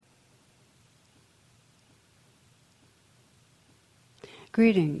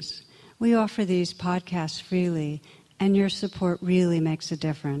Greetings. We offer these podcasts freely, and your support really makes a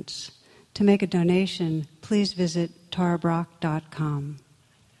difference. To make a donation, please visit tarabrach.com.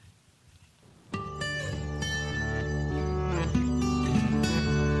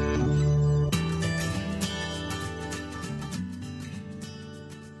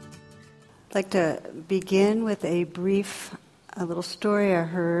 I'd like to begin with a little story I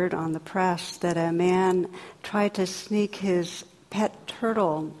heard on the press that a man tried to sneak his pet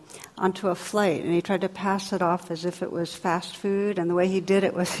turtle onto a flight, and he tried to pass it off as if it was fast food, and the way he did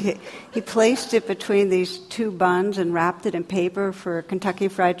it was he placed it between these two buns and wrapped it in paper for Kentucky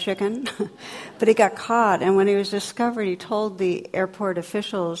Fried Chicken. But he got caught, and when he was discovered, he told the airport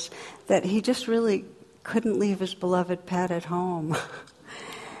officials that he just really couldn't leave his beloved pet at home.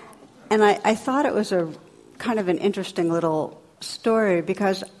 And I thought it was a kind of an interesting little story,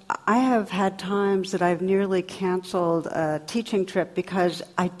 because I have had times that I've nearly canceled a teaching trip because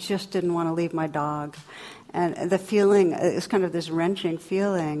I just didn't want to leave my dog. And the feeling is kind of this wrenching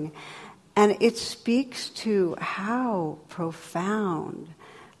feeling. And it speaks to how profound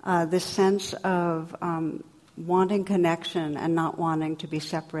this sense of wanting connection and not wanting to be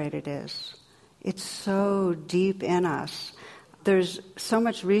separated is. It's so deep in us. There's so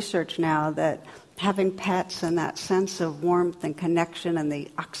much research now that having pets and that sense of warmth and connection and the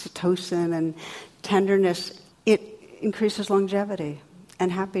oxytocin and tenderness, it increases longevity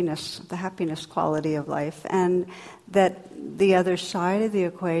and happiness, the happiness quality of life. And that the other side of the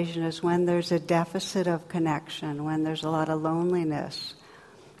equation is when there's a deficit of connection, when there's a lot of loneliness,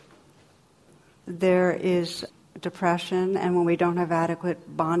 there is depression, and when we don't have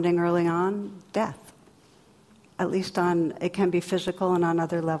adequate bonding early on, death. At least it can be physical and on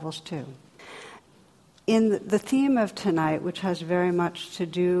other levels too. In the theme of tonight, which has very much to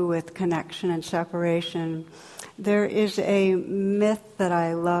do with connection and separation, there is a myth that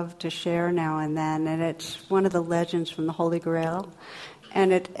I love to share now and then, and it's one of the legends from the Holy Grail.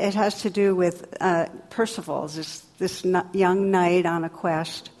 And it has to do with Percival, this young knight on a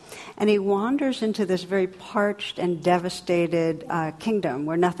quest. And he wanders into this very parched and devastated kingdom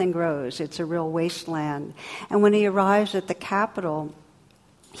where nothing grows. It's a real wasteland. And when he arrives at the capital,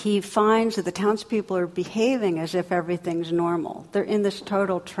 he finds that the townspeople are behaving as if everything's normal. They're in this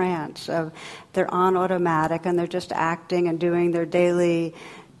total trance of they're on automatic and they're just acting and doing their daily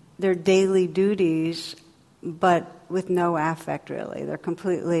duties, but with no affect really. They're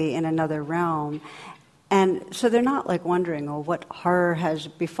completely in another realm. And so they're not like wondering, oh, what horror has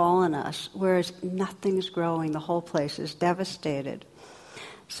befallen us, whereas nothing's growing. The whole place is devastated.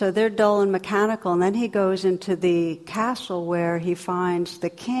 So they're dull and mechanical, and then he goes into the castle where he finds the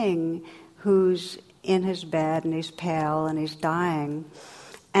king who's in his bed, and he's pale, and he's dying.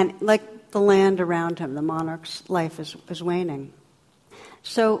 And like the land around him, the monarch's life is waning.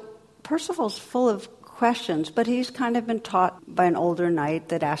 So Percival's full of questions, but he's kind of been taught by an older knight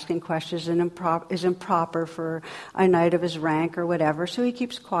that asking questions is improper for a knight of his rank or whatever, so he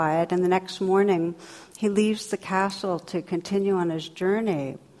keeps quiet, and the next morning he leaves the castle to continue on his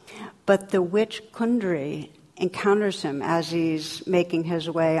journey. But the witch Kundry encounters him as he's making his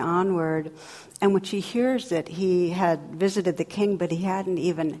way onward, and when she hears that he had visited the king, but he hadn't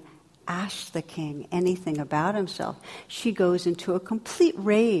even asked the king anything about himself, she goes into a complete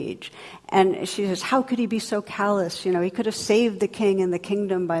rage. And she says, how could he be so callous? He could have saved the king and the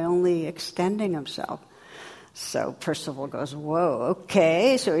kingdom by only extending himself. So Percival goes, whoa,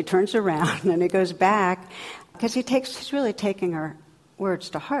 okay. So he turns around and he goes back, because he's really taking her words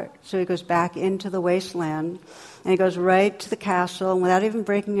to heart. So he goes back into the wasteland, and he goes right to the castle, and without even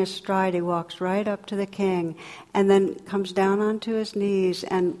breaking his stride, he walks right up to the king, and then comes down onto his knees,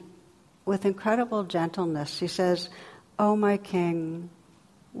 and with incredible gentleness, he says, "O my king,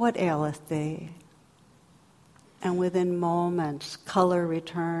 what aileth thee?" And within moments, color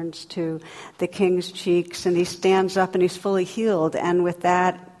returns to the king's cheeks, and he stands up and he's fully healed. And with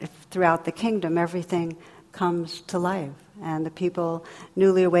that, throughout the kingdom, everything comes to life. And the people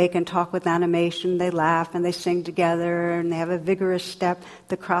newly awakened talk with animation, they laugh and they sing together, and they have a vigorous step.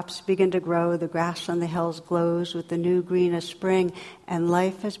 The crops begin to grow, the grass on the hills glows with the new green of spring, and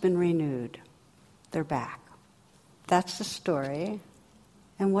life has been renewed. They're back. That's the story.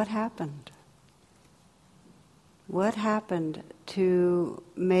 And what happened? What happened to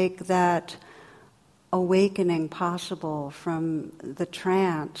make that awakening possible from the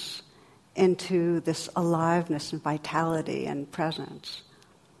trance into this aliveness and vitality and presence?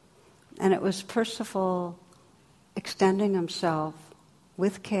 And it was Percival extending himself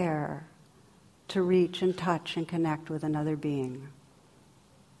with care to reach and touch and connect with another being.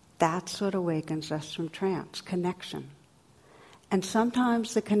 That's what awakens us from trance, connection. And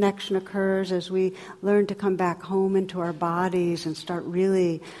sometimes the connection occurs as we learn to come back home into our bodies and start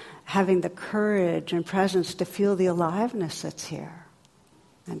really having the courage and presence to feel the aliveness that's here.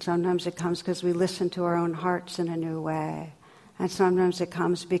 And sometimes it comes because we listen to our own hearts in a new way. And sometimes it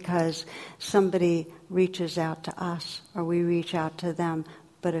comes because somebody reaches out to us or we reach out to them.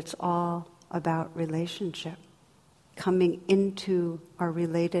 But it's all about relationship, coming into our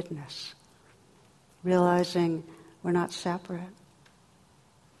relatedness, realizing we're not separate,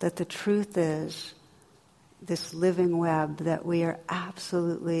 that the truth is this living web, that we are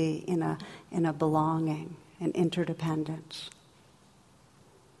absolutely in a belonging, an interdependence.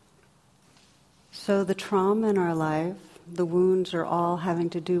 So the trauma in our life, the wounds are all having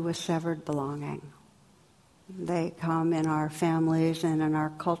to do with severed belonging. They come in our families and in our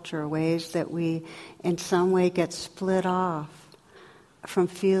culture, ways that we in some way get split off from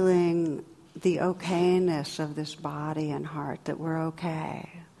feeling the okayness of this body and heart, that we're okay.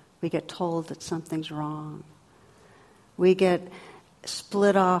 We get told that something's wrong. We get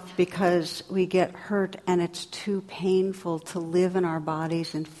split off because we get hurt and it's too painful to live in our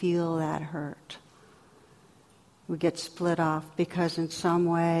bodies and feel that hurt. We get split off because in some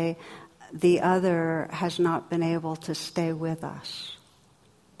way the other has not been able to stay with us.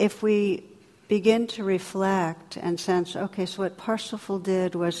 If we begin to reflect and sense, okay, so what Parsifal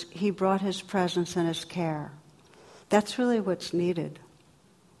did was he brought his presence and his care. That's really what's needed.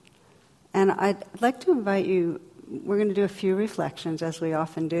 And I'd like to invite you, we're going to do a few reflections as we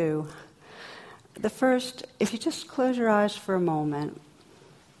often do. The first, if you just close your eyes for a moment,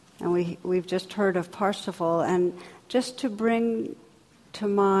 and we've just heard of Parsifal, and just to bring to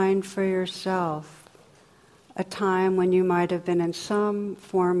mind for yourself a time when you might have been in some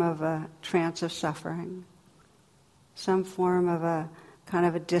form of a trance of suffering, some form of a kind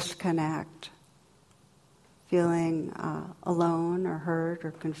of a disconnect, feeling alone or hurt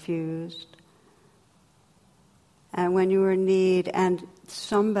or confused. And when you were in need and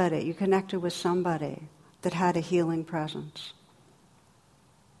you connected with somebody that had a healing presence.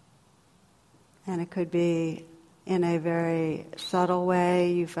 And it could be in a very subtle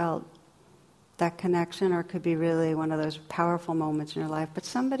way you felt that connection, or it could be really one of those powerful moments in your life. But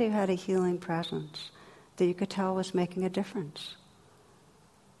somebody who had a healing presence that you could tell was making a difference,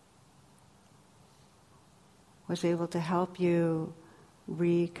 was able to help you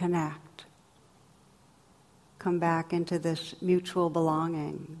reconnect, come back into this mutual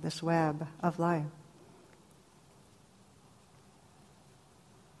belonging, this web of life.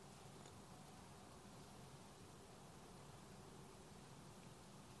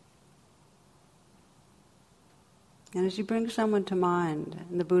 And as you bring someone to mind,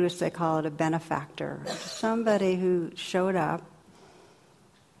 in the Buddhists they call it a benefactor, somebody who showed up,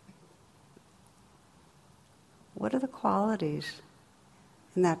 what are the qualities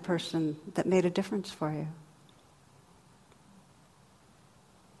in that person that made a difference for you?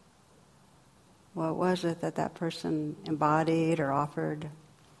 What was it that person embodied or offered?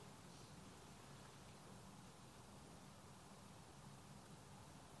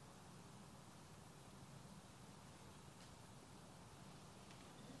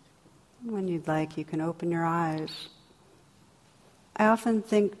 When you'd like, you can open your eyes. I often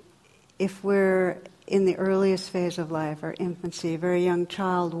think if we're in the earliest phase of life, our infancy, a very young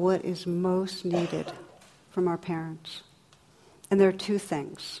child, what is most needed from our parents? And there are two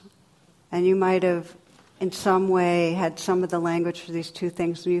things. And you might have, in some way, had some of the language for these two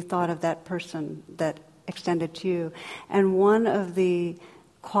things when you thought of that person that extended to you. And one of the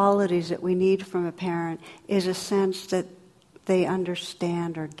qualities that we need from a parent is a sense that they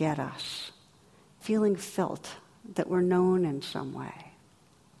understand or get us. Feeling felt, that we're known in some way.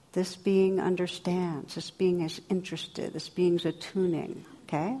 This being understands, this being is interested, this being's attuning,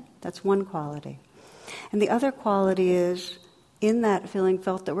 okay? That's one quality. And the other quality is, in that feeling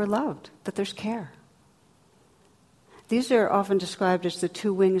felt, that we're loved, that there's care. These are often described as the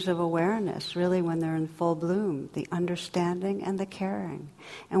two wings of awareness, really, when they're in full bloom, the understanding and the caring.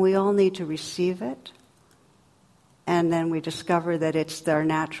 And we all need to receive it. And then we discover that it's our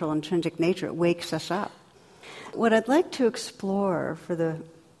natural intrinsic nature. It wakes us up. What I'd like to explore for the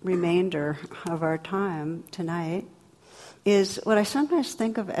remainder of our time tonight is what I sometimes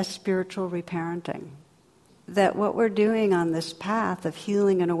think of as spiritual reparenting. That what we're doing on this path of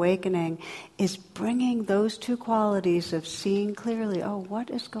healing and awakening is bringing those two qualities of seeing clearly, oh,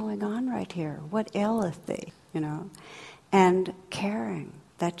 what is going on right here? What aileth thee? And caring,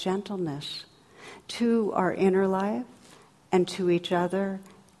 that gentleness, to our inner life and to each other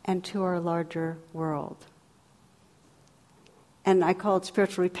and to our larger world. And I call it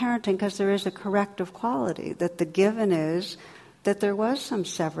spiritual reparenting because there is a corrective quality, that the given is that there was some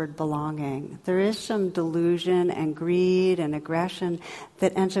severed belonging. There is some delusion and greed and aggression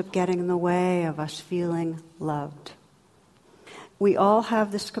that ends up getting in the way of us feeling loved. We all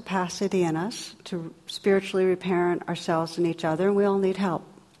have this capacity in us to spiritually reparent ourselves and each other, and we all need help,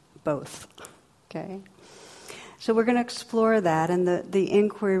 both. Okay? So we're going to explore that, and the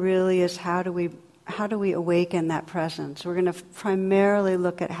inquiry really is how do we awaken that presence? We're going to primarily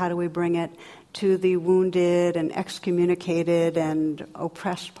look at how do we bring it to the wounded and excommunicated and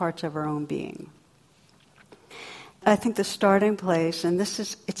oppressed parts of our own being. I think the starting place, and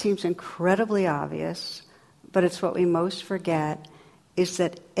it seems incredibly obvious, but it's what we most forget, is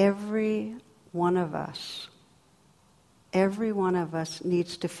that every one of us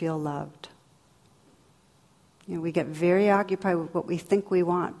needs to feel loved. You know, we get very occupied with what we think we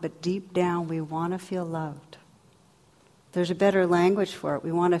want, but deep down we want to feel loved. There's a better language for it.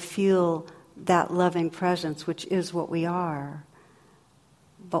 We want to feel that loving presence, which is what we are.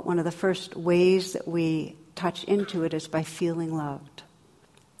 But one of the first ways that we touch into it is by feeling loved.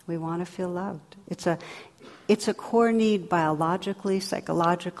 We want to feel loved. It's a core need biologically,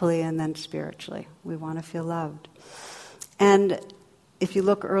 psychologically, and then spiritually. We want to feel loved. And if you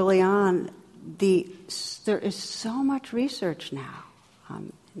look early on, there is so much research now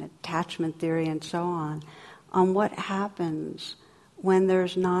in attachment theory and so on what happens when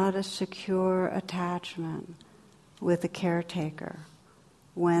there's not a secure attachment with a caretaker,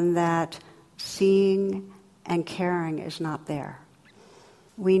 when that seeing and caring is not there.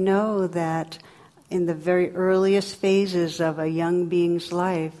 We know that in the very earliest phases of a young being's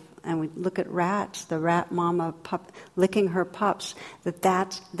life, and we look at rats, the rat mama licking her pups,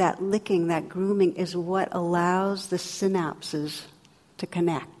 that licking, that grooming is what allows the synapses to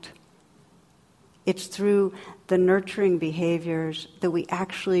connect. It's through the nurturing behaviors that we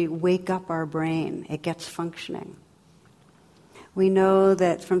actually wake up our brain. It gets functioning. We know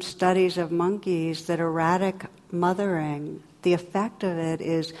that from studies of monkeys that erratic mothering, the effect of it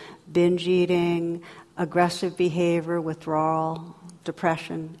is binge eating, aggressive behavior, withdrawal,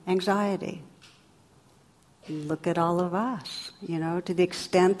 depression, anxiety. Look at all of us, to the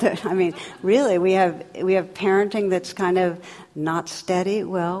extent that, really, we have parenting that's kind of not steady.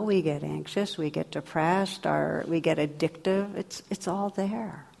 Well, we get anxious, we get depressed, we get addictive. It's all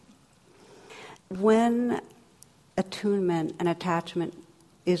there. When attunement and attachment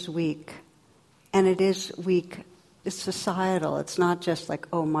is weak, and it is weak, it's societal. It's not just like,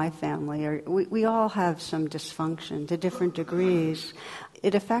 oh, my family. Or we all have some dysfunction to different degrees.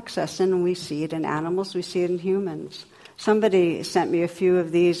 It affects us, and we see it in animals, we see it in humans. Somebody sent me a few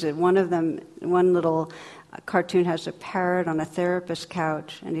of these. One of them, one little cartoon has a parrot on a therapist's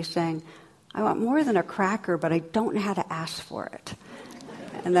couch, and he's saying, I want more than a cracker, but I don't know how to ask for it.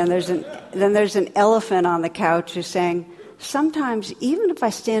 And then there's an elephant on the couch who's saying, sometimes, even if I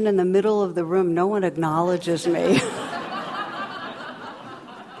stand in the middle of the room, no one acknowledges me.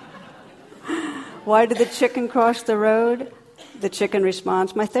 Why did the chicken cross the road? The chicken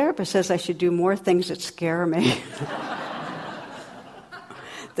responds, my therapist says I should do more things that scare me.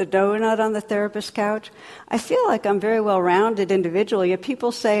 The donut on the therapist's couch. I feel like I'm a very well-rounded individual, yet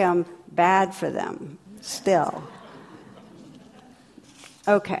people say I'm bad for them still.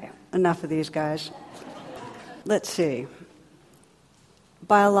 Okay, enough of these guys. Let's see.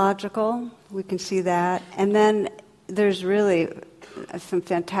 Biological, we can see that. And then there's really some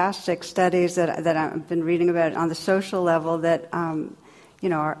fantastic studies that I've been reading about on the social level that,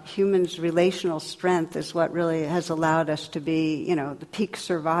 our humans' relational strength is what really has allowed us to be, the peak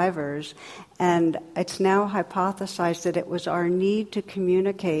survivors. And it's now hypothesized that it was our need to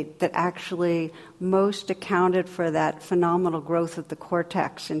communicate that actually most accounted for that phenomenal growth of the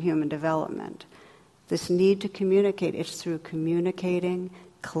cortex in human development. This need to communicate, it's through communicating,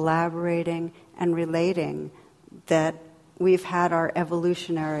 collaborating, and relating that we've had our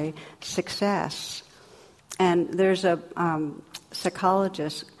evolutionary success. And there's a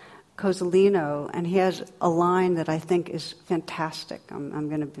psychologist, Cozzolino, and he has a line that I think is fantastic.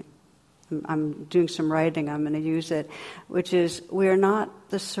 I'm doing some writing, I'm going to use it, which is, we are not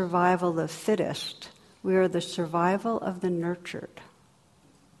the survival of the fittest, we are the survival of the nurtured.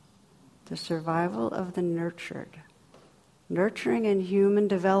 The survival of the nurtured. Nurturing in human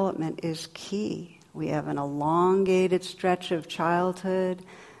development is key. We have an elongated stretch of childhood.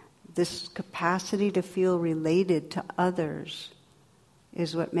 This capacity to feel related to others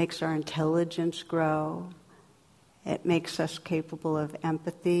is what makes our intelligence grow. It makes us capable of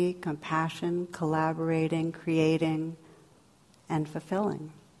empathy, compassion, collaborating, creating, and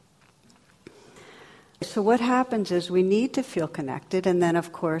fulfilling. So what happens is we need to feel connected, and then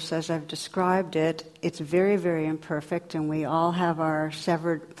of course, as I've described it, it's very, very imperfect, and we all have our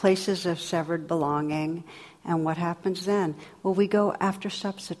severed places of severed belonging. And what happens then? Well, we go after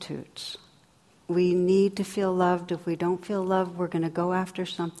substitutes. We need to feel loved. If we don't feel loved, we're going to go after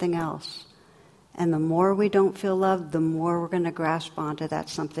something else. And the more we don't feel loved, the more we're going to grasp onto that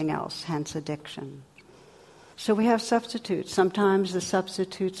something else, hence addiction. So we have substitutes. Sometimes the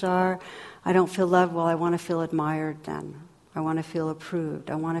substitutes are, I don't feel loved, well, I want to feel admired then. I want to feel approved.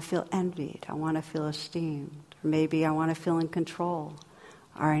 I want to feel envied. I want to feel esteemed. Or maybe I want to feel in control.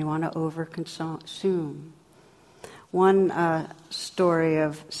 Or I want to overconsume. One story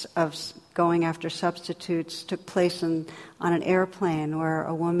of going after substitutes took place on an airplane where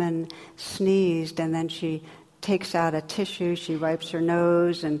a woman sneezed and then she takes out a tissue, she wipes her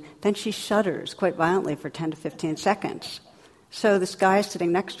nose, and then she shudders quite violently for 10 to 15 seconds. So this guy is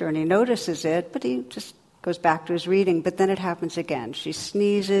sitting next to her and he notices it, but he just goes back to his reading. But then it happens again. She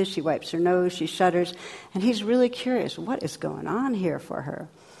sneezes, she wipes her nose, she shudders, and he's really curious, what is going on here for her?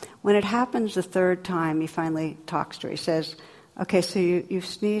 When it happens the third time, he finally talks to her. He says, okay, so you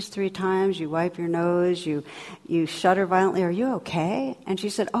sneezed 3 times, you wipe your nose, you shudder violently, are you okay? And she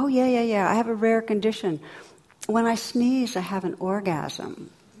said, oh, yeah, I have a rare condition. When I sneeze, I have an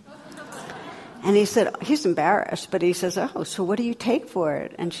orgasm. And he said, he's embarrassed, but he says, oh, so what do you take for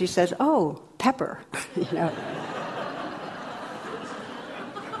it? And she says, oh, pepper, you know.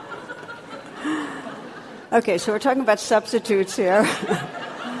 Okay, so we're talking about substitutes here.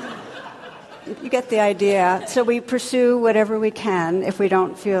 You get the idea. So we pursue whatever we can if we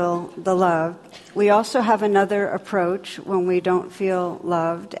don't feel the love. We also have another approach when we don't feel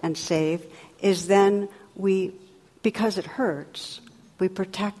loved and safe, is then we, because it hurts, we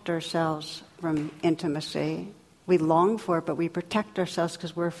protect ourselves from intimacy. We long for it, but we protect ourselves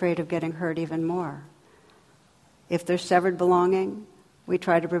because we're afraid of getting hurt even more. If there's severed belonging, we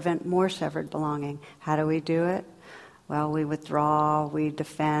try to prevent more severed belonging. How do we do it? Well, we withdraw, we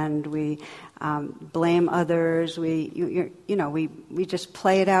defend, we blame others, we just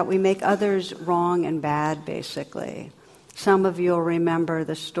play it out. We make others wrong and bad, basically. Some of you will remember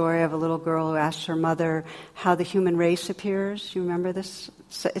the story of a little girl who asked her mother how the human race appears. You remember this?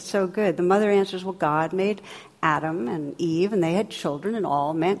 It's so good. The mother answers, well, God made Adam and Eve, and they had children, and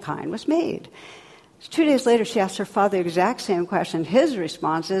all mankind was made. 2 days later, she asked her father the exact same question. His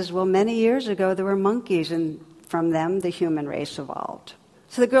response is, well, many years ago there were monkeys, and from them the human race evolved.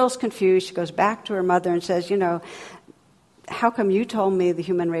 So the girl's confused. She goes back to her mother and says, how come you told me the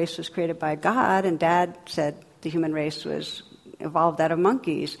human race was created by God, and Dad said the human race was evolved out of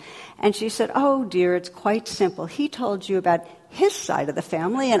monkeys? And she said, oh dear, it's quite simple. He told you about his side of the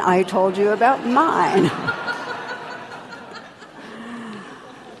family, and I told you about mine.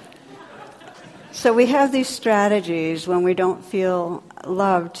 So we have these strategies when we don't feel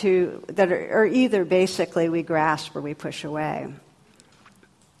loved that are either basically we grasp or we push away.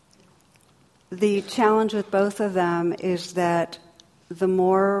 The challenge with both of them is that the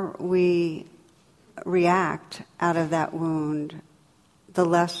more we react out of that wound, the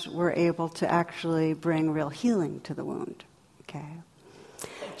less we're able to actually bring real healing to the wound. Okay?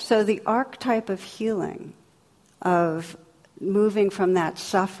 So the archetype of healing, of moving from that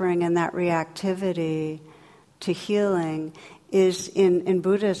suffering and that reactivity to healing, is in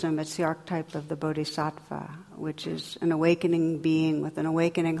Buddhism, it's the archetype of the bodhisattva, which is an awakening being with an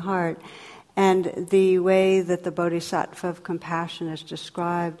awakening heart. And the way that the bodhisattva of compassion is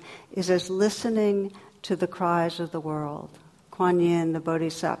described is as listening to the cries of the world. Kuan Yin, the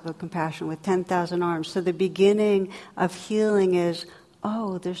bodhisattva of compassion with 10,000 arms. So the beginning of healing is,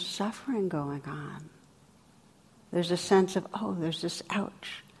 oh, there's suffering going on. There's a sense of, oh, there's this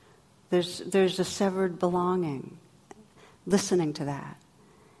ouch. There's a severed belonging. Listening to that.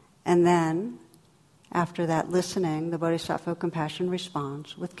 And then, after that listening, the bodhisattva of compassion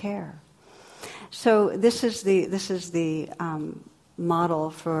responds with care. So this is the model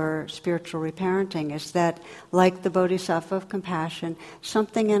for spiritual reparenting, is that, like the bodhisattva of compassion,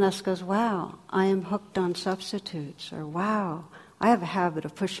 something in us goes, wow, I am hooked on substitutes, or wow, I have a habit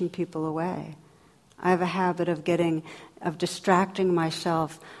of pushing people away. I have a habit of distracting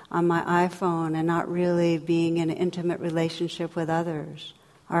myself on my iPhone and not really being in an intimate relationship with others.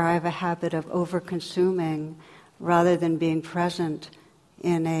 Or I have a habit of over-consuming rather than being present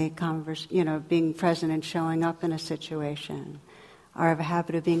in a being present and showing up in a situation. Or I have a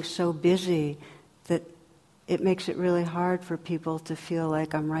habit of being so busy that it makes it really hard for people to feel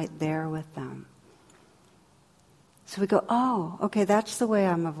like I'm right there with them. So we go, oh, okay, that's the way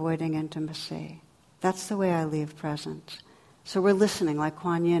I'm avoiding intimacy. That's the way I leave presence. So we're listening like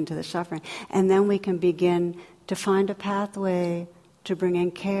Kuan Yin to the suffering. And then we can begin to find a pathway to bring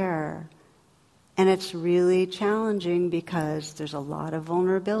in care. And it's really challenging because there's a lot of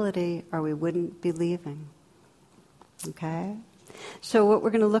vulnerability or we wouldn't be leaving. Okay? So what we're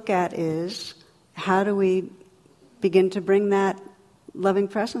going to look at is how do we begin to bring that loving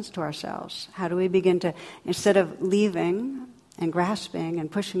presence to ourselves? How do we begin to, instead of leaving and grasping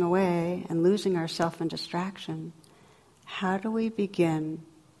and pushing away and losing ourselves in distraction, how do we begin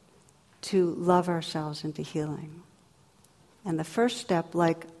to love ourselves into healing? And the first step,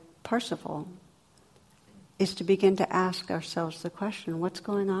 like Parsifal, is to begin to ask ourselves the question, what's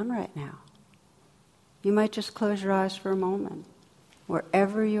going on right now? You might just close your eyes for a moment.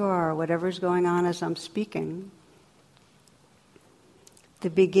 Wherever you are, whatever's going on as I'm speaking, the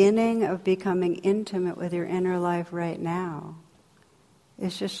beginning of becoming intimate with your inner life right now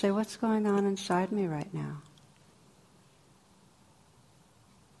is just say, what's going on inside me right now?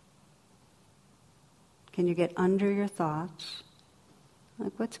 Can you get under your thoughts?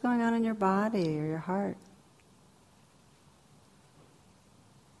 Like, what's going on in your body or your heart?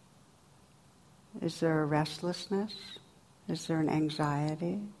 Is there a restlessness? Is there an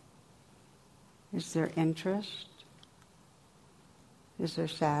anxiety? Is there interest? Is there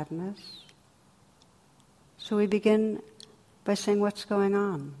sadness? So we begin by saying, what's going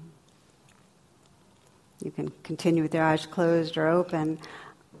on? You can continue with your eyes closed or open.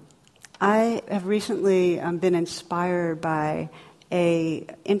 I have recently been inspired by a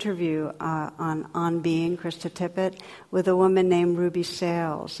interview on Being, Krista Tippett, with a woman named Ruby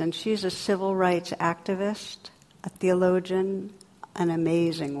Sales. And she's a civil rights activist, a theologian, an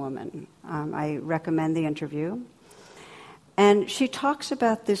amazing woman. I recommend the interview. And she talks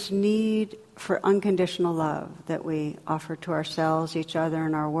about this need for unconditional love that we offer to ourselves, each other,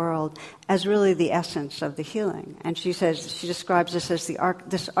 and our world as really the essence of the healing. And she says, she describes this as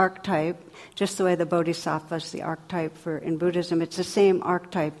this archetype, just the way the Bodhisattva is the archetype for in Buddhism. It's the same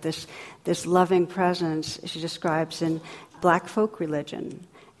archetype, this loving presence she describes in Black folk religion.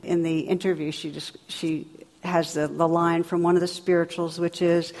 In the interview, she has the line from one of the spirituals, which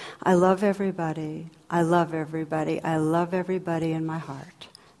is, I love everybody, I love everybody, I love everybody in my heart.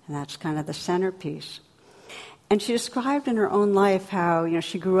 And that's kind of the centerpiece. And she described in her own life how,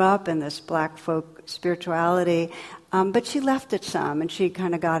 she grew up in this Black folk spirituality, but she left it some, and she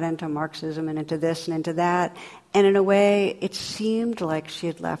kind of got into Marxism and into this and into that. And in a way, it seemed like she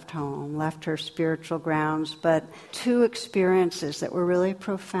had left home, left her spiritual grounds, but two experiences that were really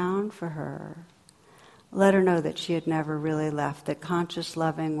profound for her let her know that she had never really left, that conscious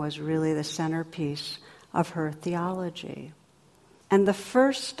loving was really the centerpiece of her theology. And the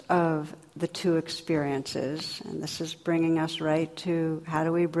first of the two experiences, and this is bringing us right to how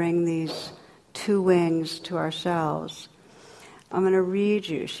do we bring these two wings to ourselves. I'm going to read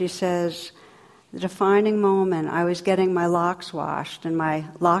you. She says, the defining moment, I was getting my locks washed, and my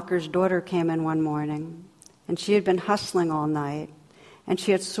locker's daughter came in one morning, and she had been hustling all night, and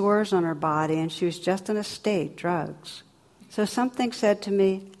she had sores on her body, and she was just in a state, drugs. So something said to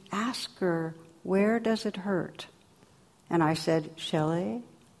me, ask her, where does it hurt? And I said, Shelley,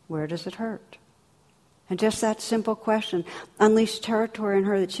 where does it hurt? And just that simple question unleashed territory in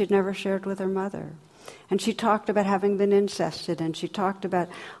her that she'd never shared with her mother. And she talked about having been incested, and she talked about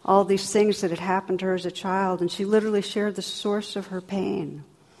all these things that had happened to her as a child, and she literally shared the source of her pain.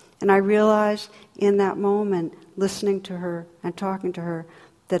 And I realized in that moment, listening to her and talking to her,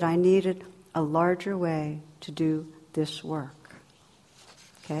 that I needed a larger way to do this work.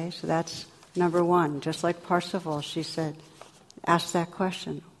 Okay, so that's number one. Just like Parsifal, she said, ask that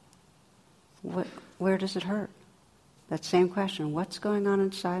question. Where does it hurt? That same question. What's going on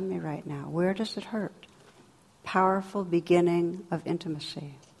inside me right now? Where does it hurt? Powerful beginning of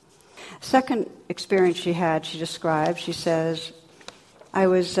intimacy. Second experience she had, she described, she says, I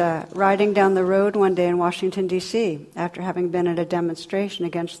was riding down the road one day in Washington, D.C., after having been at a demonstration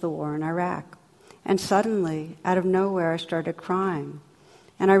against the war in Iraq. And suddenly, out of nowhere, I started crying.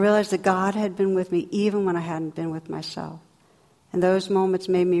 And I realized that God had been with me even when I hadn't been with myself. And those moments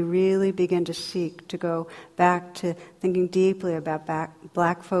made me really begin to seek, to go back to thinking deeply about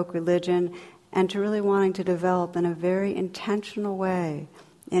Black folk religion and to really wanting to develop in a very intentional way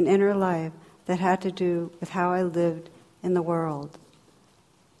an inner life that had to do with how I lived in the world.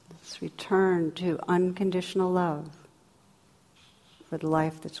 Let's return to unconditional love for the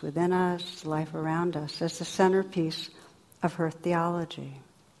life that's within us, the life around us, as the centerpiece of her theology.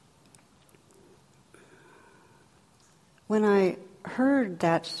 When I heard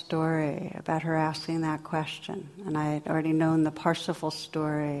that story about her asking that question, and I had already known the Parsifal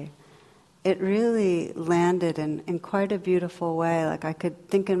story, it really landed in quite a beautiful way. Like I could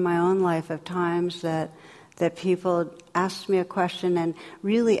think in my own life of times that people asked me a question and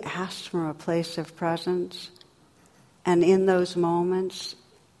really asked from a place of presence. And in those moments,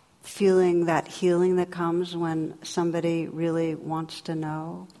 feeling that healing that comes when somebody really wants to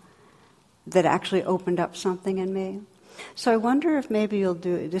know, that actually opened up something in me. So I wonder if maybe you'll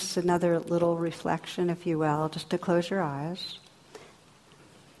do just another little reflection, if you will, just to close your eyes.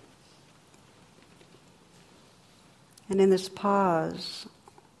 And in this pause,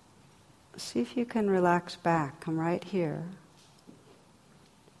 see if you can relax back. Come right here.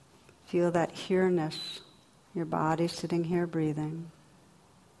 Feel that here-ness, your body sitting here breathing,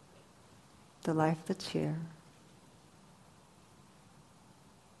 the life that's here.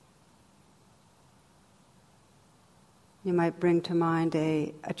 You might bring to mind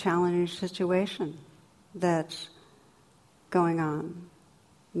a challenging situation that's going on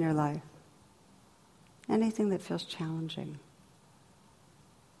in your life. Anything that feels challenging.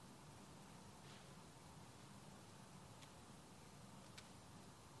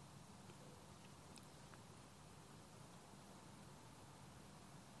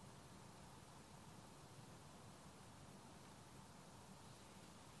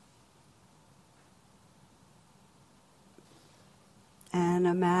 And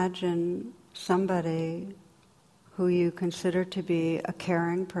imagine somebody who you consider to be a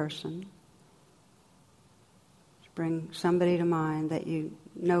caring person. Bring somebody to mind that you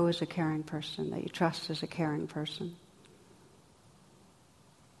know is a caring person, that you trust as a caring person.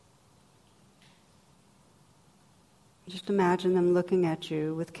 Just imagine them looking at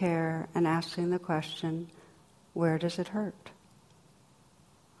you with care and asking the question, where does it hurt?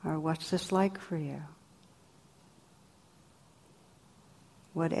 Or what's this like for you?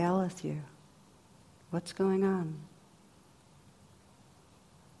 What aileth you? What's going on?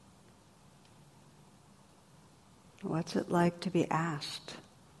 What's it like to be asked?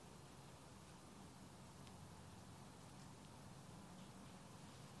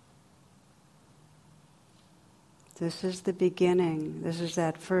 This is the beginning. This is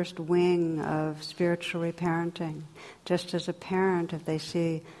that first wing of spiritual reparenting. Just as a parent, if they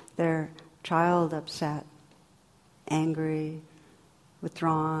see their child upset, angry,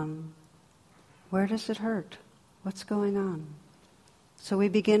 withdrawn, where does it hurt? What's going on? So we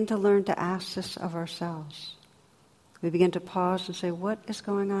begin to learn to ask this of ourselves. We begin to pause and say, what is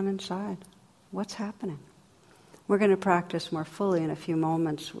going on inside? What's happening? We're going to practice more fully in a few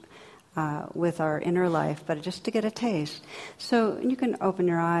moments with our inner life, but just to get a taste. So you can open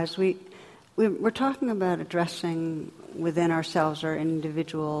your eyes. We're talking about addressing within ourselves our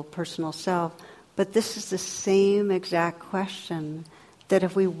individual personal self, but this is the same exact question that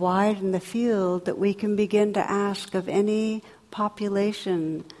if we widen the field, that we can begin to ask of any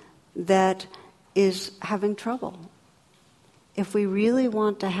population that is having trouble. If we really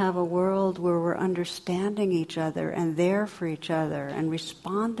want to have a world where we're understanding each other and there for each other and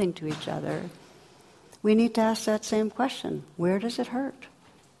responding to each other, we need to ask that same question. Where does it hurt?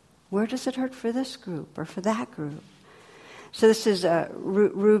 Where does it hurt for this group or for that group? So this is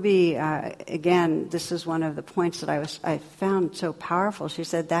Ruby, again, this is one of the points that I found so powerful. She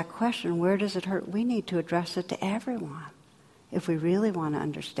said, that question, where does it hurt? We need to address it to everyone if we really want to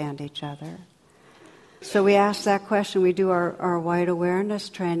understand each other. So we ask that question, we do our wide awareness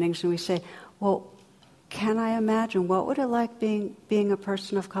trainings, and we say, well, can I imagine, what would it like being a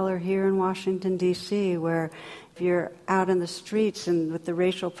person of color here in Washington, D.C., where if you're out in the streets and with the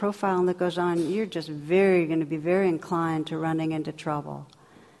racial profiling that goes on, you're just going to be very inclined to running into trouble.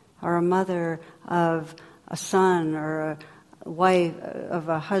 Or a mother of a son, or a wife of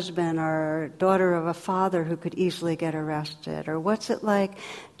a husband, or a daughter of a father who could easily get arrested. Or what's it like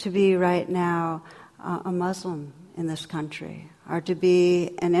to be right now a Muslim in this country, or to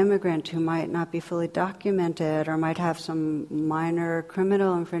be an immigrant who might not be fully documented or might have some minor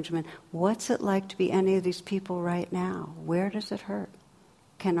criminal infringement. What's it like to be any of these people right now? Where does it hurt?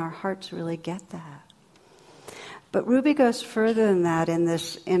 Can our hearts really get that? But Ruby goes further than that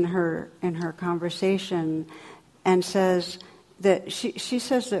in her conversation, and says that she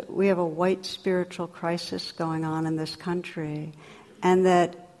says that we have a white spiritual crisis going on in this country, and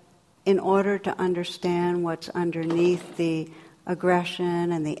that in order to understand what's underneath the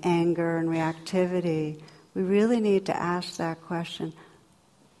aggression and the anger and reactivity, we really need to ask that question,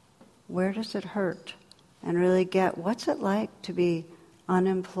 where does it hurt? And really get, what's it like to be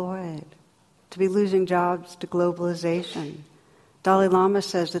unemployed, to be losing jobs to globalization? Dalai Lama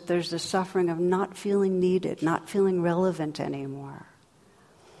says that there's the suffering of not feeling needed, not feeling relevant anymore.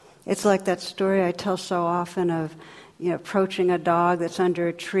 It's like that story I tell so often of, approaching a dog that's under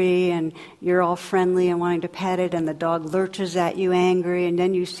a tree and you're all friendly and wanting to pet it and the dog lurches at you angry and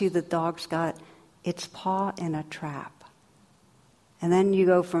then you see the dog's got its paw in a trap. And then you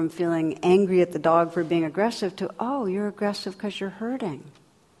go from feeling angry at the dog for being aggressive to, oh, you're aggressive because you're hurting.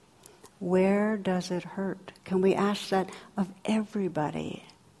 Where does it hurt? Can we ask that of everybody?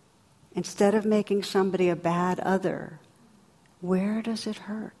 Instead of making somebody a bad other, where does it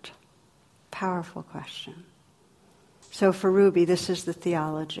hurt? Powerful question. So for Ruby, this is the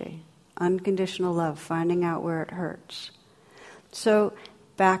theology. Unconditional love, finding out where it hurts. So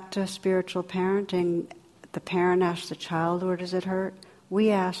back to spiritual parenting, the parent asks the child, where does it hurt? We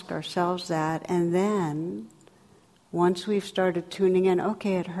ask ourselves that, and then once we've started tuning in,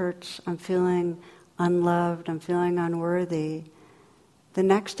 okay, it hurts, I'm feeling unloved, I'm feeling unworthy, the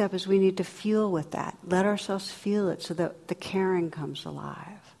next step is we need to feel with that. Let ourselves feel it so that the caring comes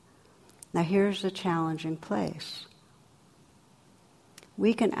alive. Now here's the challenging place.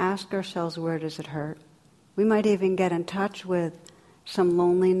 We can ask ourselves, where does it hurt? We might even get in touch with some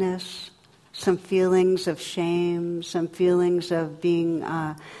loneliness, some feelings of shame, some feelings of being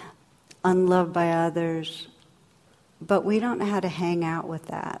unloved by others. But we don't know how to hang out with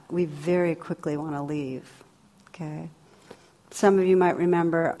that. We very quickly want to leave. Okay? Some of you might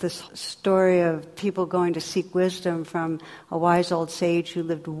remember this story of people going to seek wisdom from a wise old sage who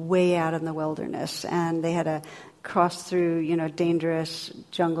lived way out in the wilderness, and they had to cross through, dangerous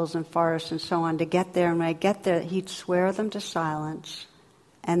jungles and forests and so on to get there. And when I get there, he'd swear them to silence,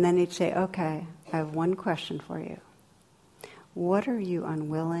 and then he'd say, okay, I have one question for you. What are you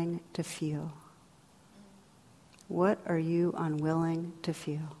unwilling to feel? What are you unwilling to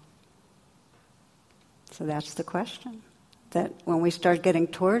feel? So that's the question. That when we start getting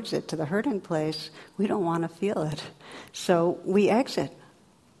towards it, to the hurting place, we don't want to feel it. So we exit.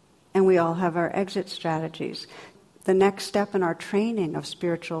 And we all have our exit strategies. The next step in our training of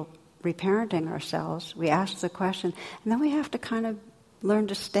spiritual reparenting ourselves, we ask the question, and then we have to kind of learn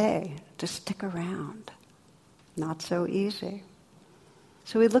to stay, to stick around. Not so easy.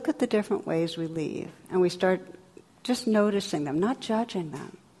 So we look at the different ways we leave, and we start just noticing them, not judging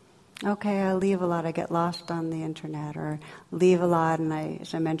them. Okay, I leave a lot, I get lost on the internet, or leave a lot, and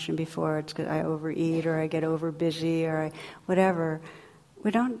as I mentioned before, it's 'cause I overeat, or I get over busy, or whatever. We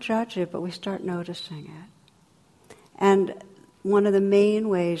don't judge it, but we start noticing it. And one of the main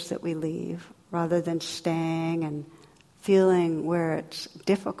ways that we leave, rather than staying and feeling where it's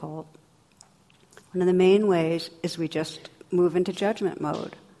difficult, one of the main ways is we just move into judgment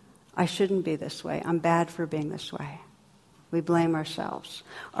mode. I shouldn't be this way. I'm bad for being this way. We blame ourselves.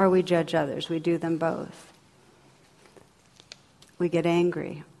 Or we judge others. We do them both. We get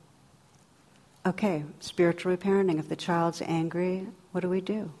angry. Okay, spiritual reparenting. If the child's angry, what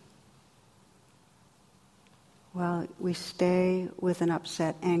do? Well, we stay with an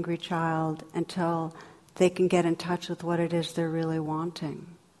upset, angry child until they can get in touch with what it is they're really wanting.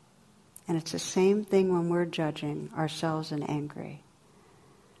 And it's the same thing when we're judging ourselves and angry.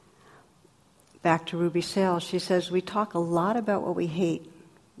 Back to Ruby Sales, she says, we talk a lot about what we hate.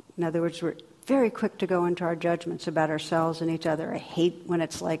 In other words, we're very quick to go into our judgments about ourselves and each other. I hate when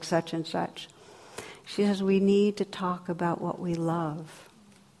it's like such and such. She says we need to talk about what we love.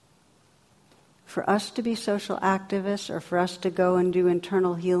 For us to be social activists or for us to go and do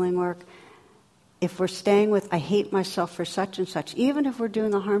internal healing work, if we're staying with, I hate myself for such and such, even if we're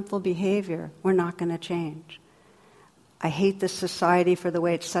doing a harmful behavior, we're not going to change. I hate this society for the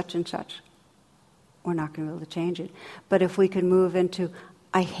way it's such and such. We're not going to be able to change it. But if we can move into,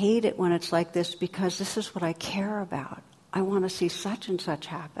 I hate it when it's like this because this is what I care about. I want to see such and such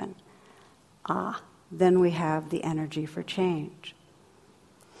happen. Then we have the energy for change.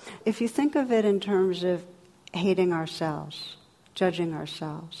 If you think of it in terms of hating ourselves, judging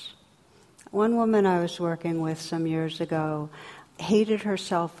ourselves. One woman I was working with some years ago hated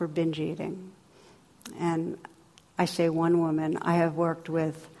herself for binge eating. And I say one woman, I have worked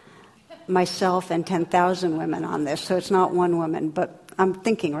with myself and 10,000 women on this, so it's not one woman, but I'm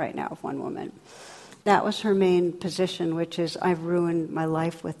thinking right now of one woman. That was her main position, which is, I've ruined my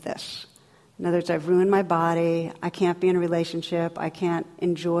life with this. In other words, I've ruined my body, I can't be in a relationship, I can't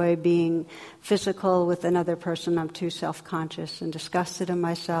enjoy being physical with another person, I'm too self-conscious and disgusted in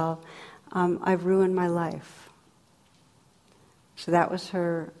myself. I've ruined my life. So that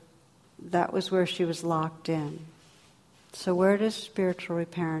was where she was locked in. So where does spiritual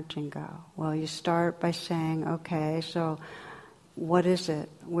reparenting go? Well, you start by saying, okay, so what is it?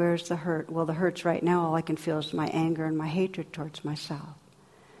 Where's the hurt? Well, the hurt's right now, all I can feel is my anger and my hatred towards myself.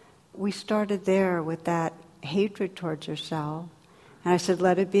 We started there with that hatred towards yourself. And I said,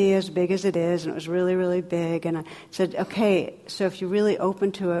 let it be as big as it is. And it was really, really big. And I said, okay, so if you're really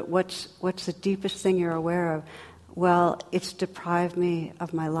open to it, what's the deepest thing you're aware of? Well, it's deprived me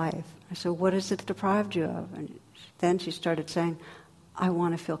of my life. I said, what has it deprived you of? And then she started saying, I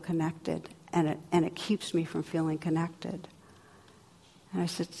want to feel connected. And it keeps me from feeling connected. And I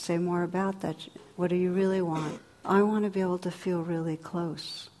said, say more about that. What do you really want? I want to be able to feel really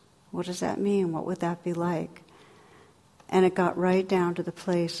close. What does that mean? What would that be like? And it got right down to the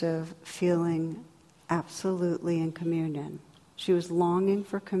place of feeling absolutely in communion. She was longing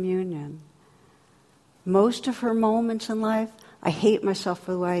for communion. Most of her moments in life, I hate myself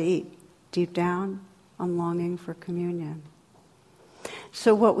for the way I eat. Deep down, I'm longing for communion.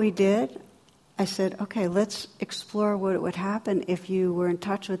 So what we did, I said, okay, let's explore what would happen if you were in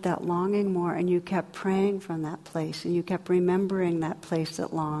touch with that longing more and you kept praying from that place and you kept remembering that place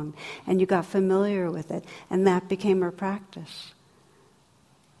that longed and you got familiar with it, and that became her practice.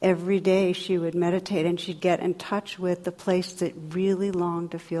 Every day she would meditate and she'd get in touch with the place that really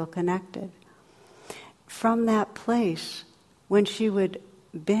longed to feel connected. From that place, when she would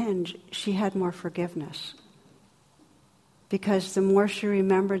binge, she had more forgiveness. Because the more she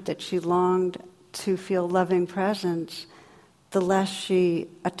remembered that she longed to feel loving presence, the less she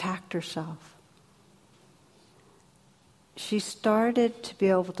attacked herself. She started to be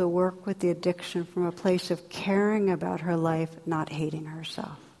able to work with the addiction from a place of caring about her life, not hating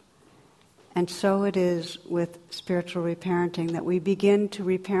herself. And so it is with spiritual reparenting, that we begin to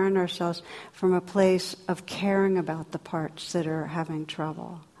reparent ourselves from a place of caring about the parts that are having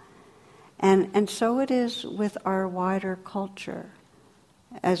trouble. And so it is with our wider culture.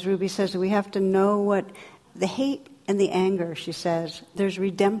 As Ruby says, we have to know what the hate and the anger, she says, there's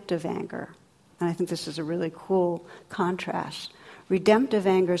redemptive anger. And I think this is a really cool contrast. Redemptive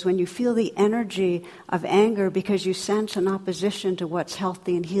anger is when you feel the energy of anger because you sense an opposition to what's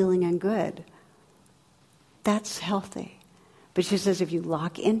healthy and healing and good. That's healthy. But she says if you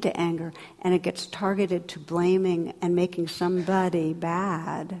lock into anger and it gets targeted to blaming and making somebody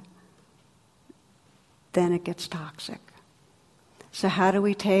bad, then it gets toxic. So how do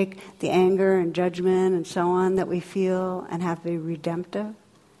we take the anger and judgment and so on that we feel and have be redemptive?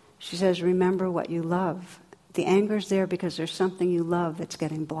 She says, remember what you love. The anger's there because there's something you love that's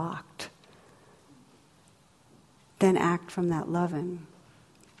getting blocked. Then act from that loving.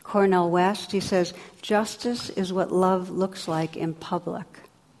 Cornel West, he says, justice is what love looks like in public.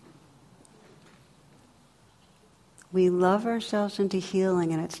 We love ourselves into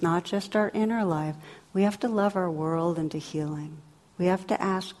healing, and it's not just our inner life. We have to love our world into healing. We have to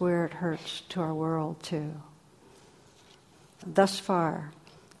ask where it hurts to our world too. Thus far,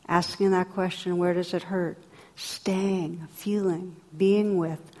 asking that question, where does it hurt? Staying, feeling, being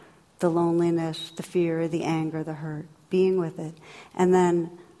with the loneliness, the fear, the anger, the hurt, being with it, and then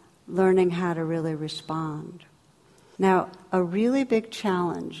learning how to really respond. Now, a really big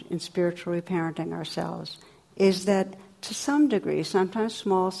challenge in spiritual reparenting ourselves is that to some degree, sometimes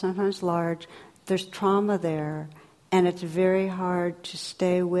small, sometimes large, there's trauma there, and it's very hard to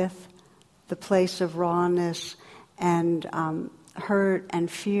stay with the place of rawness and hurt and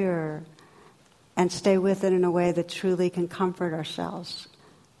fear and stay with it in a way that truly can comfort ourselves.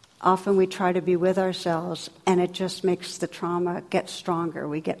 Often we try to be with ourselves, and it just makes the trauma get stronger.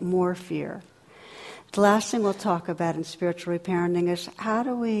 We get more fear. The last thing we'll talk about in spiritual reparenting is how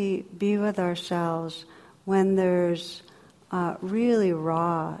do we be with ourselves when there's really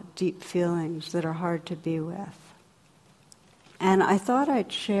raw, deep feelings that are hard to be with. And I thought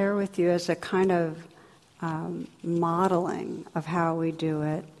I'd share with you as a kind of modeling of how we do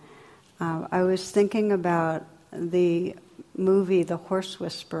it. I was thinking about the movie The Horse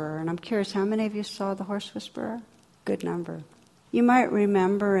Whisperer, and I'm curious, how many of you saw The Horse Whisperer? Good number. You might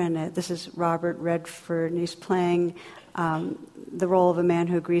remember in it, this is Robert Redford, and he's playing the role of a man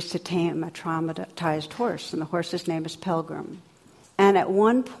who agrees to tame a traumatized horse, and the horse's name is Pilgrim. And at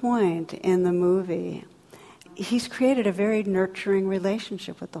one point in the movie, he's created a very nurturing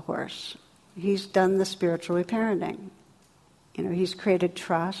relationship with the horse. He's done the spiritual reparenting. You know, he's created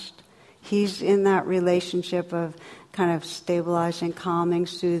trust. He's in that relationship of kind of stabilizing, calming,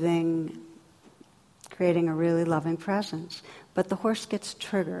 soothing, creating a really loving presence. But the horse gets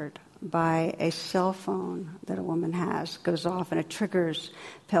triggered by a cell phone that a woman has, goes off, and it triggers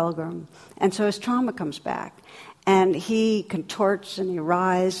Pilgrim. And so his trauma comes back. And he contorts and he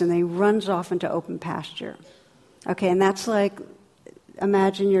writhes and he runs off into open pasture. Okay, and that's like,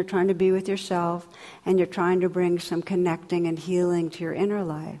 imagine you're trying to be with yourself and you're trying to bring some connecting and healing to your inner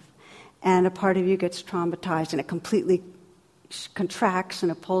life. And a part of you gets traumatized and it completely contracts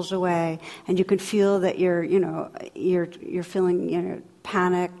and it pulls away, and you can feel that you're feeling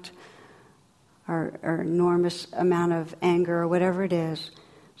panicked or enormous amount of anger or whatever it is.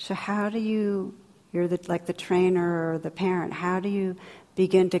 So how do you're like the trainer or the parent, how do you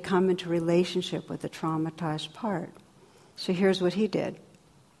begin to come into relationship with the traumatized part? So here's what he did.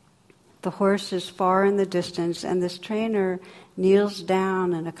 The horse is far in the distance, and this trainer kneels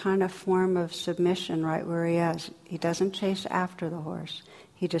down in a kind of form of submission right where he is. He doesn't chase after the horse.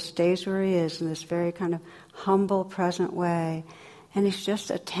 He just stays where he is in this very kind of humble, present way. And he's just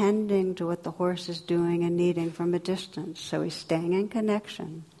attending to what the horse is doing and needing from a distance. So he's staying in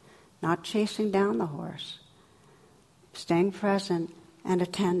connection, not chasing down the horse. Staying present and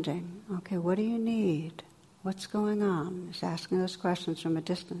attending. Okay, what do you need? What's going on? He's asking those questions from a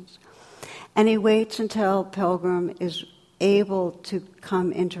distance. And he waits until Pilgrim is able to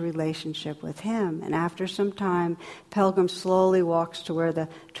come into relationship with him. And after some time, Pilgrim slowly walks to where the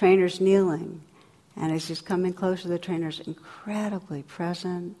trainer's kneeling. And as he's coming closer, the trainer's incredibly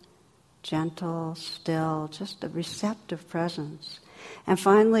present, gentle, still, just a receptive presence. And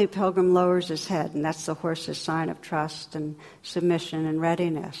finally, Pilgrim lowers his head, and that's the horse's sign of trust and submission and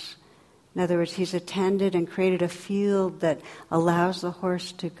readiness. In other words, he's attended and created a field that allows the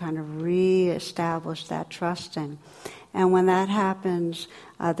horse to kind of re-establish that trusting. And when that happens,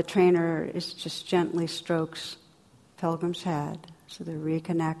 the trainer just gently strokes Pilgrim's head, so they're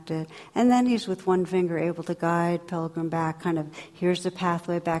reconnected. And then he's with one finger able to guide Pilgrim back, kind of, here's the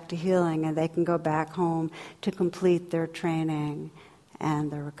pathway back to healing, and they can go back home to complete their training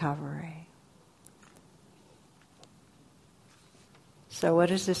and their recovery. So what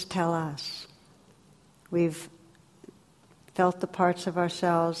does this tell us? We've felt the parts of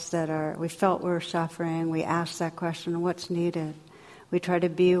ourselves we felt we were suffering. We asked that question, what's needed? We try to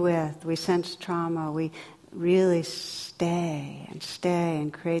be with. We sense trauma. We really stay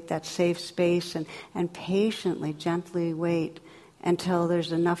and create that safe space and patiently, gently wait until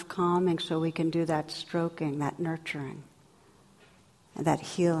there's enough calming so we can do that stroking, that nurturing, and that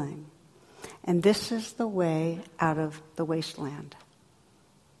healing. And this is the way out of the wasteland.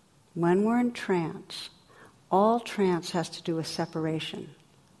 When we're in trance, all trance has to do with separation.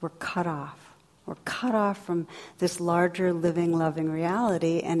 We're cut off. We're cut off from this larger, living, loving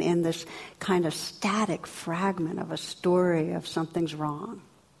reality and in this kind of static fragment of a story of something's wrong.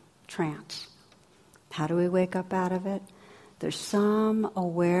 Trance. How do we wake up out of it? There's some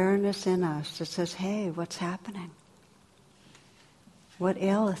awareness in us that says, hey, what's happening? What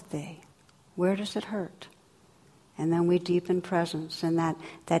aileth thee? Where does it hurt? And then we deepen presence in that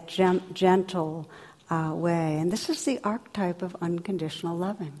gentle way. And this is the archetype of unconditional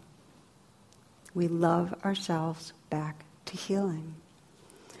loving. We love ourselves back to healing.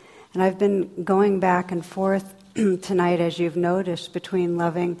 And I've been going back and forth tonight, as you've noticed, between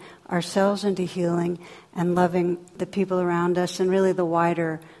loving ourselves into healing and loving the people around us and really the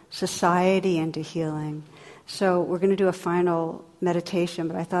wider society into healing. So we're going to do a final meditation,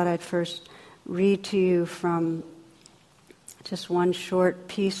 but I thought I'd first read to you from just one short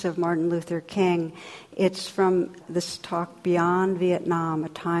piece of Martin Luther King. It's from this talk, Beyond Vietnam, A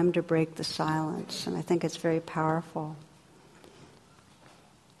Time to Break the Silence, and I think it's very powerful.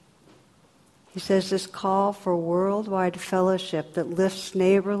 He says, this call for worldwide fellowship that lifts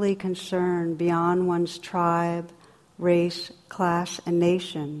neighborly concern beyond one's tribe, race, class, and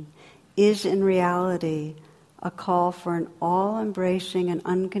nation is in reality a call for an all-embracing and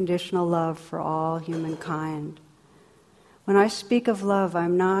unconditional love for all humankind. When I speak of love,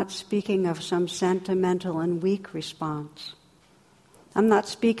 I'm not speaking of some sentimental and weak response. I'm not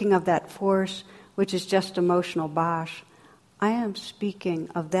speaking of that force which is just emotional bosh. I am speaking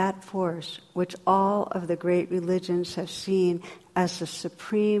of that force which all of the great religions have seen as the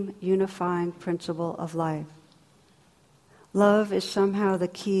supreme unifying principle of life. Love is somehow the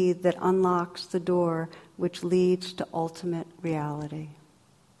key that unlocks the door which leads to ultimate reality.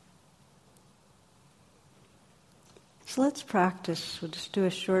 So let's practice. We'll just do a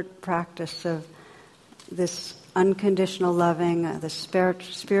short practice of this unconditional loving, the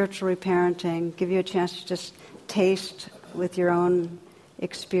spiritual reparenting. Give you a chance to just taste with your own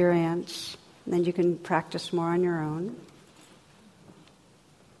experience. And then you can practice more on your own.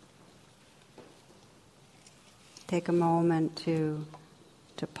 Take a moment to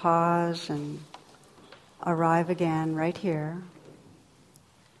pause and arrive again right here.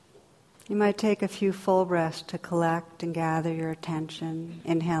 You might take a few full breaths to collect and gather your attention,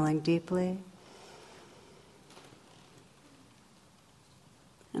 inhaling deeply.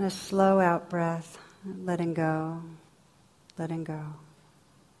 And a slow out breath, letting go, letting go.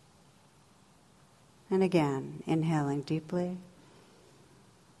 And again, inhaling deeply.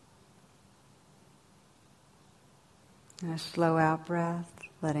 And a slow out breath,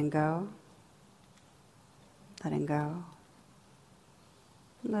 letting go. Letting go.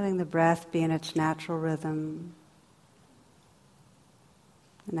 Letting the breath be in its natural rhythm.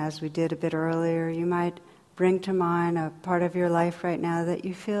 And as we did a bit earlier, you might bring to mind a part of your life right now that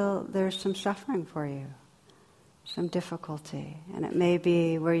you feel there's some suffering for you, some difficulty. And it may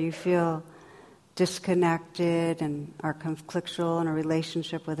be where you feel disconnected and are conflictual in a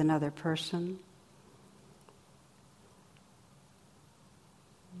relationship with another person.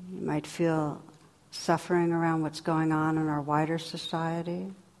 You might feel suffering around what's going on in our wider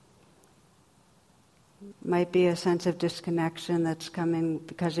society. It might be a sense of disconnection that's coming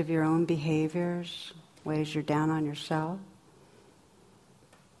because of your own behaviors, ways you're down on yourself.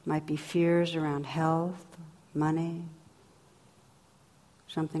 It might be fears around health, money,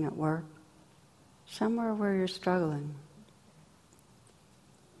 something at work, somewhere where you're struggling.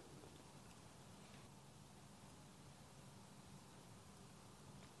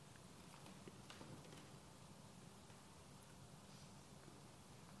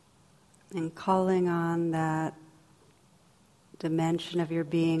 And calling on that dimension of your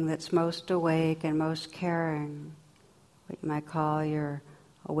being that's most awake and most caring, what you might call your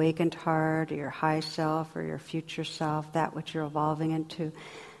awakened heart, or your high self, or your future self, that which you're evolving into.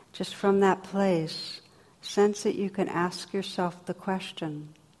 Just from that place, sense that you can ask yourself the question,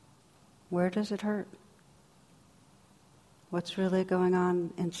 where does it hurt? What's really going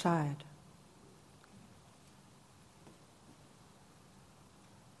on inside?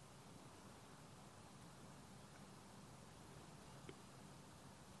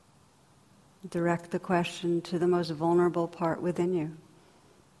 Direct the question to the most vulnerable part within you.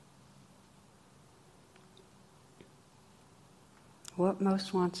 What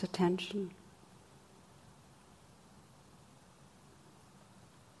most wants attention?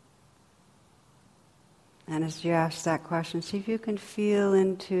 And as you ask that question, see if you can feel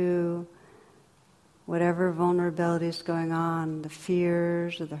into whatever vulnerability is going on, the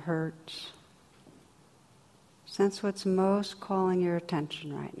fears or the hurts. Sense what's most calling your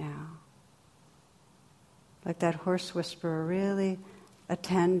attention right now. Like that horse whisperer, really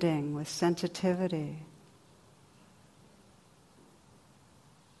attending with sensitivity.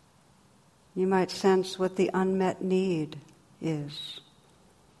 You might sense what the unmet need is.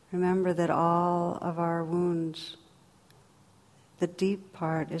 Remember that all of our wounds, the deep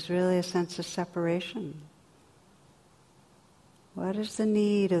part is really a sense of separation. What is the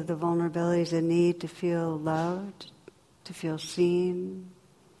need of the vulnerabilities? The need to feel loved, to feel seen,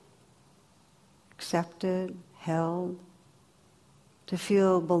 accepted, held, to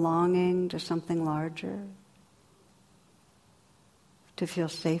feel belonging to something larger, to feel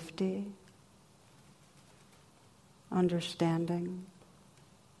safety, understanding.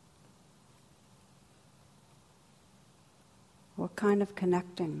 What kind of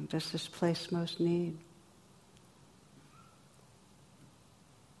connecting does this place most need?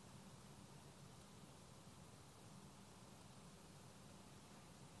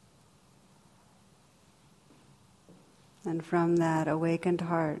 And from that awakened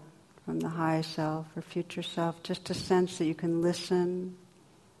heart, from the high self or future self, just a sense that you can listen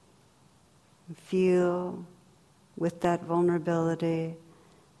and feel with that vulnerability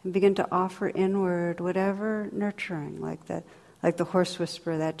and begin to offer inward whatever nurturing, like the horse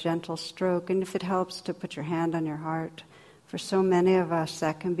whisperer, that gentle stroke. And if it helps to put your hand on your heart, for so many of us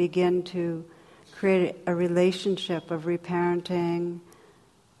that can begin to create a relationship of reparenting,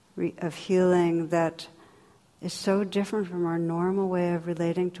 of healing that is so different from our normal way of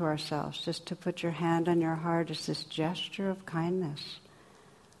relating to ourselves. Just to put your hand on your heart is this gesture of kindness.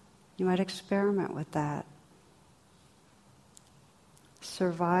 You might experiment with that.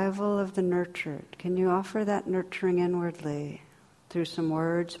 Survival of the nurtured. Can you offer that nurturing inwardly through some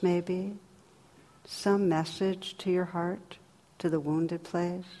words maybe? Some message to your heart, to the wounded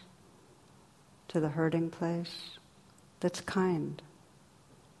place, to the hurting place, that's kind.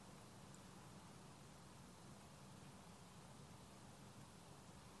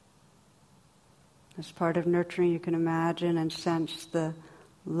 As part of nurturing, you can imagine and sense the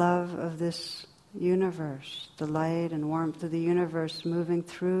love of this universe, the light and warmth of the universe moving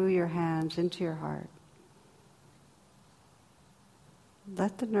through your hands into your heart.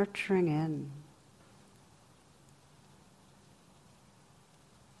 Let the nurturing in.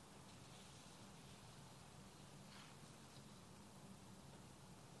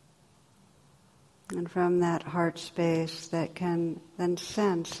 And from that heart space that can then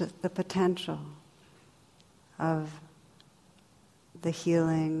sense the potential of the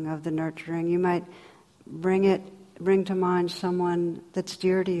healing, of the nurturing, you might bring to mind someone that's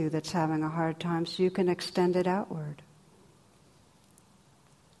dear to you that's having a hard time so you can extend it outward.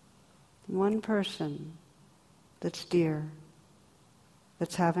 One person that's dear,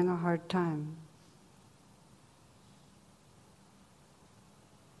 that's having a hard time.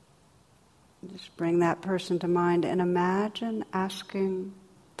 Just bring that person to mind and imagine asking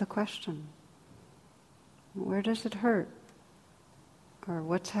the question, where does it hurt? Or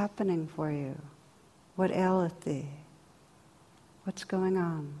what's happening for you? What aileth thee? What's going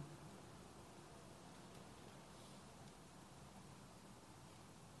on?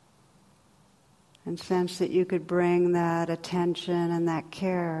 And sense that you could bring that attention and that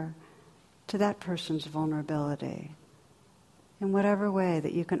care to that person's vulnerability in whatever way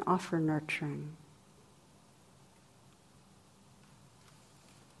that you can offer nurturing.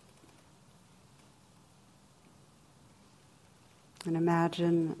 And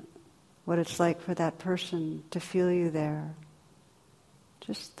imagine what it's like for that person to feel you there.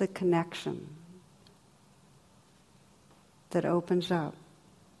 Just the connection that opens up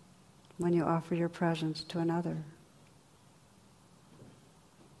when you offer your presence to another.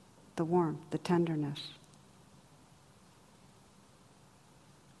 The warmth, the tenderness.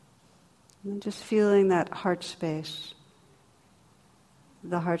 And just feeling that heart space,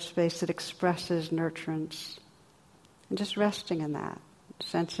 the heart space that expresses nurturance, and just resting in that,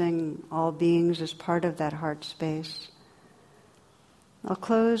 sensing all beings as part of that heart space. I'll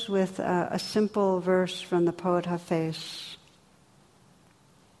close with a simple verse from the poet Hafez.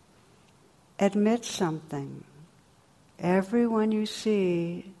 Admit something. Everyone you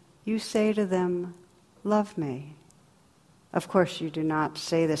see, you say to them, love me. Of course, you do not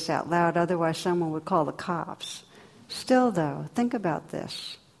say this out loud, otherwise someone would call the cops. Still, though, think about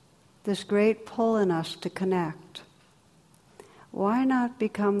this great pull in us to connect. Why not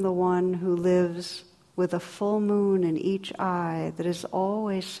become the one who lives with a full moon in each eye that is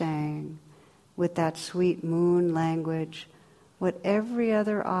always saying, with that sweet moon language, what every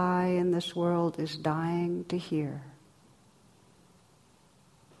other eye in this world is dying to hear?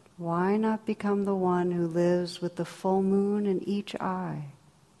 Why not become the one who lives with the full moon in each eye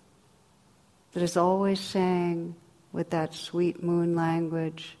that is always saying, with that sweet moon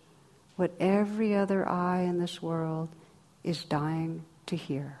language, what every other eye in this world is dying to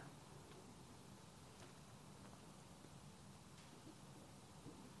hear?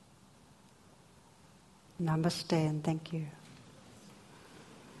 Namaste and thank you.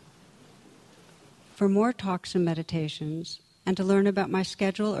 For more talks and meditations, and to learn about my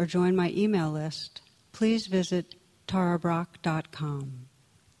schedule or join my email list, please visit tarabrach.com.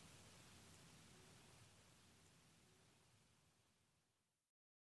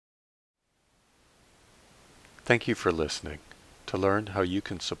 Thank you for listening. To learn how you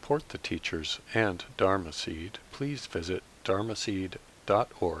can support the teachers and Dharma Seed, please visit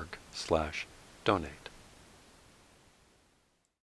dharmaseed.org/donate.